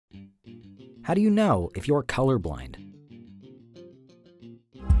How do you know if you're colorblind?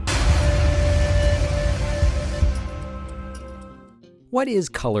 What is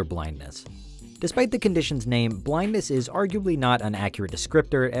color blindness? Despite the condition's name, blindness is arguably not an accurate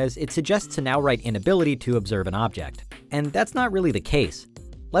descriptor, as it suggests an outright inability to observe an object. And that's not really the case.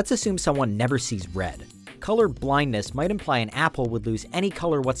 Let's assume someone never sees red. Color blindness might imply an apple would lose any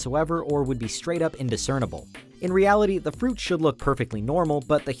color whatsoever or would be straight up indiscernible. In reality, the fruit should look perfectly normal,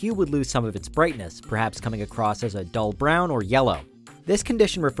 but the hue would lose some of its brightness, perhaps coming across as a dull brown or yellow. This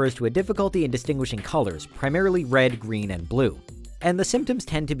condition refers to a difficulty in distinguishing colors, primarily red, green, and blue. And the symptoms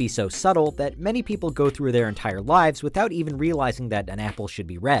tend to be so subtle that many people go through their entire lives without even realizing that an apple should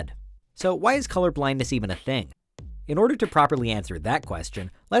be red. So why is color blindness even a thing? In order to properly answer that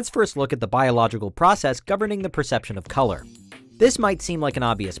question, let's first look at the biological process governing the perception of color. This might seem like an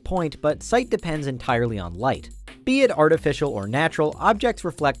obvious point, but sight depends entirely on light. Be it artificial or natural, objects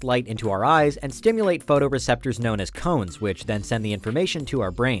reflect light into our eyes and stimulate photoreceptors known as cones, which then send the information to our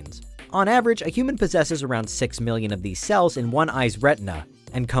brains. On average, a human possesses around 6 million of these cells in one eye's retina,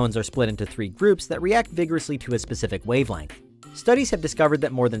 and cones are split into 3 groups that react vigorously to a specific wavelength. Studies have discovered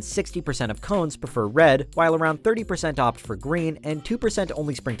that more than 60% of cones prefer red, while around 30% opt for green, and 2%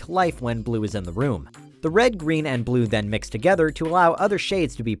 only spring to life when blue is in the room. The red, green, and blue then mix together to allow other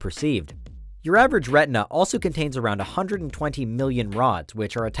shades to be perceived. Your average retina also contains around 120 million rods,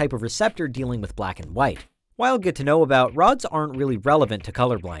 which are a type of receptor dealing with black and white. While good to know about, rods aren't really relevant to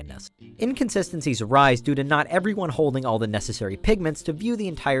color blindness. Inconsistencies arise due to not everyone holding all the necessary pigments to view the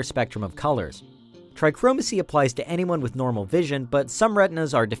entire spectrum of colors. Trichromacy applies to anyone with normal vision, but some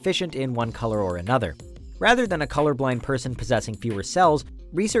retinas are deficient in one color or another. Rather than a colorblind person possessing fewer cells,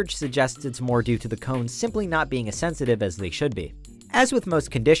 research suggests it's more due to the cones simply not being as sensitive as they should be. As with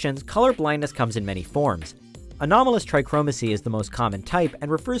most conditions, color blindness comes in many forms. Anomalous trichromacy is the most common type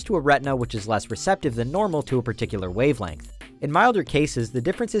and refers to a retina which is less receptive than normal to a particular wavelength. In milder cases, the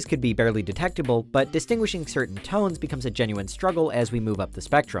differences could be barely detectable, but distinguishing certain tones becomes a genuine struggle as we move up the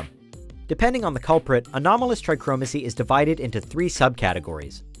spectrum. Depending on the culprit, anomalous trichromacy is divided into 3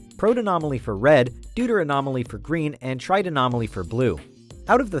 subcategories: protanomaly for red, deuteranomaly for green, and tritanomaly for blue.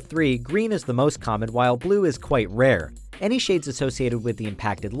 Out of the 3, green is the most common while blue is quite rare. Any shades associated with the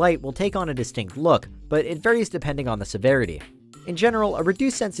impacted light will take on a distinct look, but it varies depending on the severity. In general, a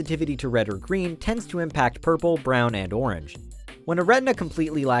reduced sensitivity to red or green tends to impact purple, brown, and orange. When a retina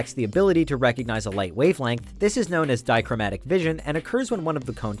completely lacks the ability to recognize a light wavelength, this is known as dichromatic vision and occurs when one of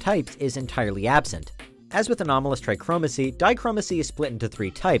the cone types is entirely absent. As with anomalous trichromacy, dichromacy is split into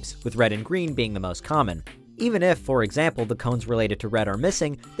 3 types, with red and green being the most common. Even if, for example, the cones related to red are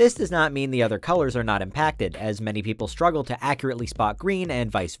missing, this does not mean the other colors are not impacted, as many people struggle to accurately spot green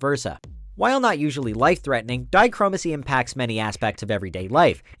and vice versa. While not usually life-threatening, dichromacy impacts many aspects of everyday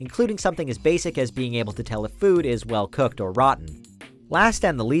life, including something as basic as being able to tell if food is well cooked or rotten. Last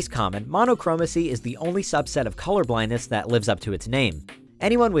and the least common, monochromacy is the only subset of color blindness that lives up to its name.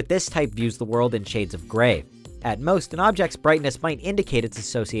 Anyone with this type views the world in shades of gray. At most, an object's brightness might indicate its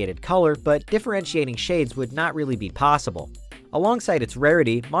associated color, but differentiating shades would not really be possible. Alongside its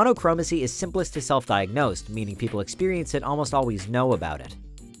rarity, monochromacy is simplest to self-diagnose, meaning people experience it almost always know about it.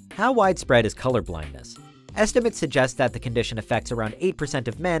 How widespread is color blindness? Estimates suggest that the condition affects around 8%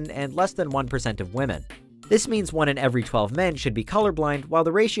 of men and less than 1% of women. This means 1 in every 12 men should be colorblind, while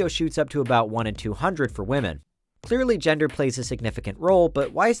the ratio shoots up to about 1 in 200 for women. Clearly, gender plays a significant role,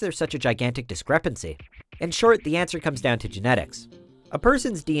 but why is there such a gigantic discrepancy? In short, the answer comes down to genetics. A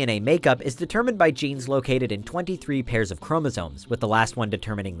person's DNA makeup is determined by genes located in 23 pairs of chromosomes, with the last one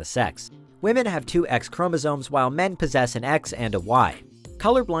determining the sex. Women have 2 X chromosomes, while men possess an X and a Y.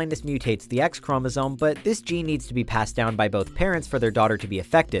 Color blindness mutates the X chromosome, but this gene needs to be passed down by both parents for their daughter to be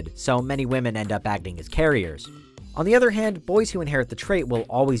affected, so many women end up acting as carriers. On the other hand, boys who inherit the trait will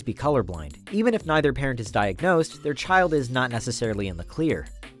always be colorblind. Even if neither parent is diagnosed, their child is not necessarily in the clear.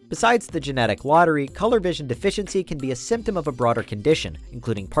 Besides the genetic lottery, color vision deficiency can be a symptom of a broader condition,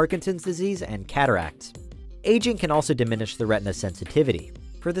 including Parkinson's disease and cataracts. Aging can also diminish the retina's sensitivity.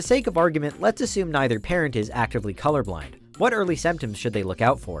 For the sake of argument, let's assume neither parent is actively colorblind. What early symptoms should they look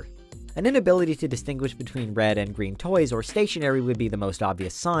out for? An inability to distinguish between red and green toys or stationery would be the most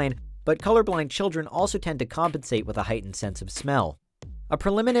obvious sign, but colorblind children also tend to compensate with a heightened sense of smell. A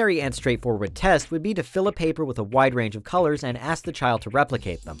preliminary and straightforward test would be to fill a paper with a wide range of colors and ask the child to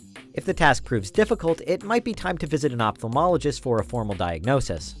replicate them. If the task proves difficult, it might be time to visit an ophthalmologist for a formal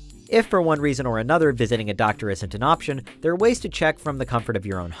diagnosis. If for one reason or another visiting a doctor isn't an option, there are ways to check from the comfort of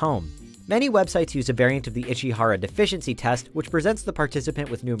your own home. Many websites use a variant of the Ishihara deficiency test, which presents the participant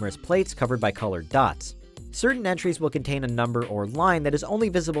with numerous plates covered by colored dots. Certain entries will contain a number or line that is only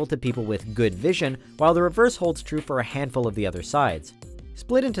visible to people with good vision, while the reverse holds true for a handful of the other sides.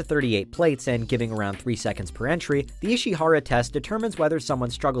 Split into 38 plates and giving around 3 seconds per entry, the Ishihara test determines whether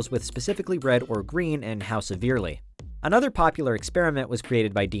someone struggles with specifically red or green and how severely. Another popular experiment was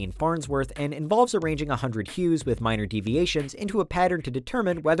created by Dean Farnsworth and involves arranging 100 hues with minor deviations into a pattern to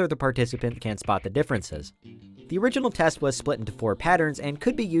determine whether the participant can spot the differences. The original test was split into 4 patterns and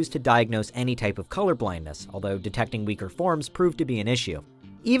could be used to diagnose any type of color blindness, although detecting weaker forms proved to be an issue.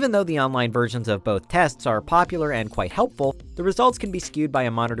 Even though the online versions of both tests are popular and quite helpful, the results can be skewed by a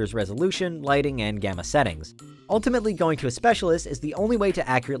monitor's resolution, lighting, and gamma settings. Ultimately, going to a specialist is the only way to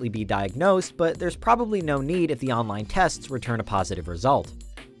accurately be diagnosed, but there's probably no need if the online tests return a positive result.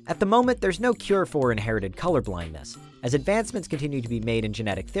 At the moment, there's no cure for inherited color blindness. As advancements continue to be made in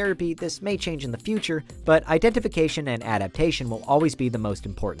genetic therapy, this may change in the future, but identification and adaptation will always be the most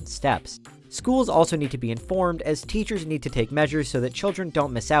important steps. Schools also need to be informed, as teachers need to take measures so that children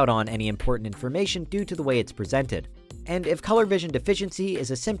don't miss out on any important information due to the way it's presented. And if color vision deficiency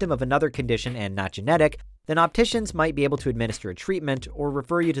is a symptom of another condition and not genetic, then opticians might be able to administer a treatment or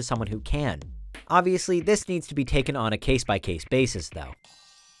refer you to someone who can. Obviously, this needs to be taken on a case-by-case basis, though.